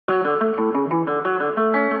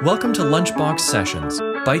Welcome to Lunchbox Sessions,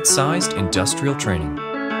 bite-sized industrial training.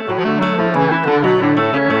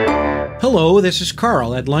 Hello, this is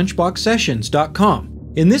Carl at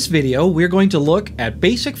lunchboxsessions.com. In this video, we're going to look at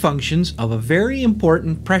basic functions of a very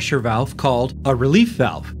important pressure valve called a relief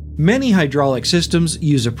valve. Many hydraulic systems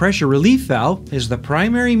use a pressure relief valve as the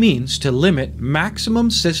primary means to limit maximum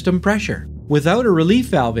system pressure. Without a relief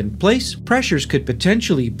valve in place, pressures could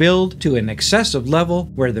potentially build to an excessive level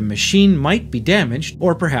where the machine might be damaged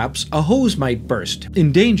or perhaps a hose might burst,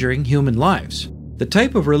 endangering human lives. The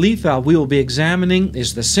type of relief valve we will be examining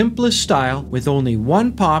is the simplest style with only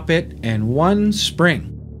one poppet and one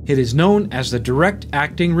spring. It is known as the direct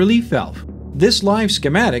acting relief valve. This live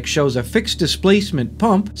schematic shows a fixed displacement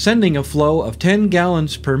pump sending a flow of 10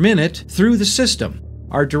 gallons per minute through the system.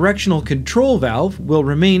 Our directional control valve will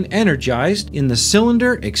remain energized in the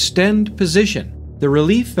cylinder extend position. The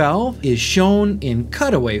relief valve is shown in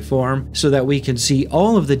cutaway form so that we can see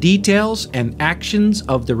all of the details and actions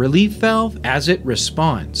of the relief valve as it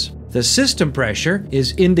responds. The system pressure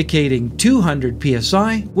is indicating 200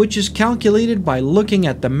 psi, which is calculated by looking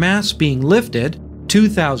at the mass being lifted,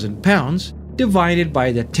 2,000 pounds, divided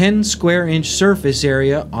by the 10 square inch surface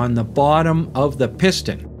area on the bottom of the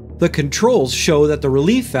piston. The controls show that the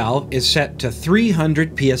relief valve is set to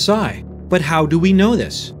 300 psi. But how do we know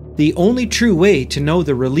this? The only true way to know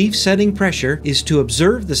the relief setting pressure is to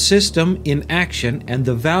observe the system in action and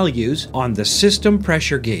the values on the system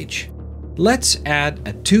pressure gauge. Let's add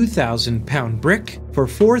a 2,000 pound brick for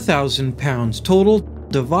 4,000 pounds total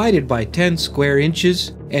divided by 10 square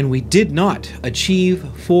inches, and we did not achieve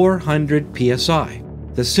 400 psi.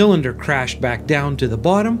 The cylinder crashed back down to the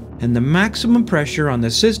bottom, and the maximum pressure on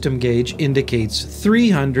the system gauge indicates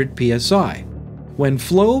 300 psi. When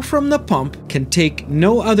flow from the pump can take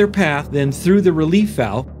no other path than through the relief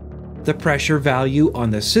valve, the pressure value on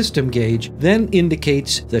the system gauge then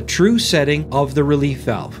indicates the true setting of the relief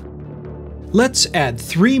valve. Let's add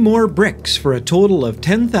 3 more bricks for a total of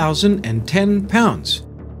 10,010 pounds.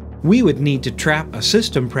 We would need to trap a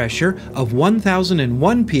system pressure of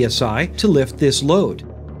 1,001 psi to lift this load.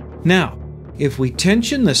 Now, if we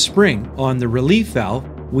tension the spring on the relief valve,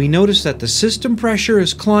 we notice that the system pressure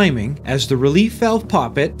is climbing as the relief valve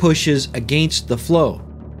poppet pushes against the flow.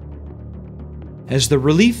 As the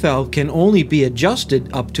relief valve can only be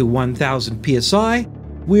adjusted up to 1,000 psi,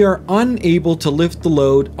 we are unable to lift the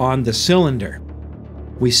load on the cylinder.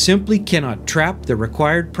 We simply cannot trap the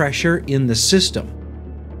required pressure in the system.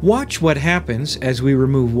 Watch what happens as we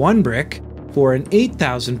remove one brick for an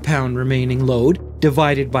 8,000 pound remaining load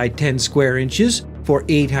divided by 10 square inches for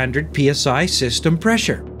 800 psi system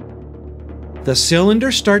pressure. The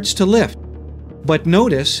cylinder starts to lift, but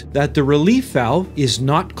notice that the relief valve is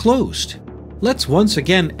not closed. Let's once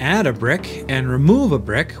again add a brick and remove a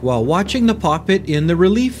brick while watching the poppet in the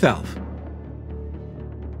relief valve.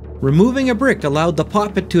 Removing a brick allowed the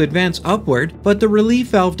poppet to advance upward, but the relief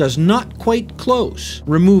valve does not quite close.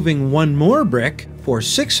 Removing one more brick for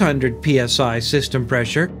 600 psi system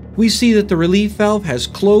pressure, we see that the relief valve has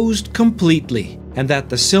closed completely and that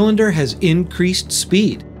the cylinder has increased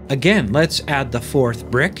speed. Again, let's add the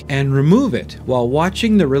 4th brick and remove it while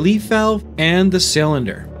watching the relief valve and the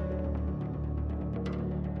cylinder.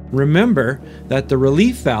 Remember that the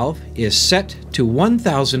relief valve is set to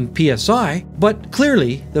 1,000 psi, but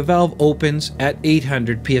clearly the valve opens at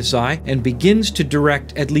 800 psi and begins to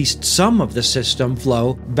direct at least some of the system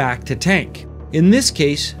flow back to tank. In this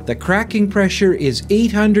case, the cracking pressure is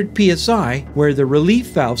 800 psi, where the relief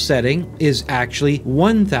valve setting is actually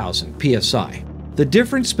 1,000 psi. The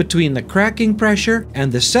difference between the cracking pressure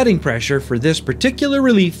and the setting pressure for this particular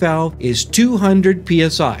relief valve is 200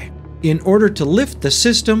 psi. In order to lift the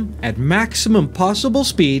system at maximum possible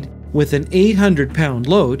speed with an 800 pound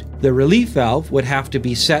load, the relief valve would have to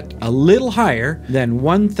be set a little higher than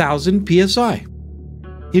 1,000 psi.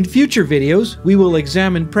 In future videos, we will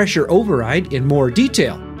examine pressure override in more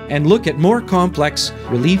detail and look at more complex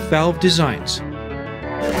relief valve designs.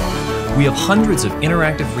 We have hundreds of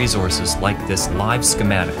interactive resources like this live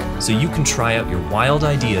schematic, so you can try out your wild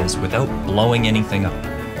ideas without blowing anything up.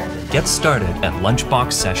 Get started at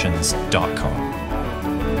lunchboxsessions.com.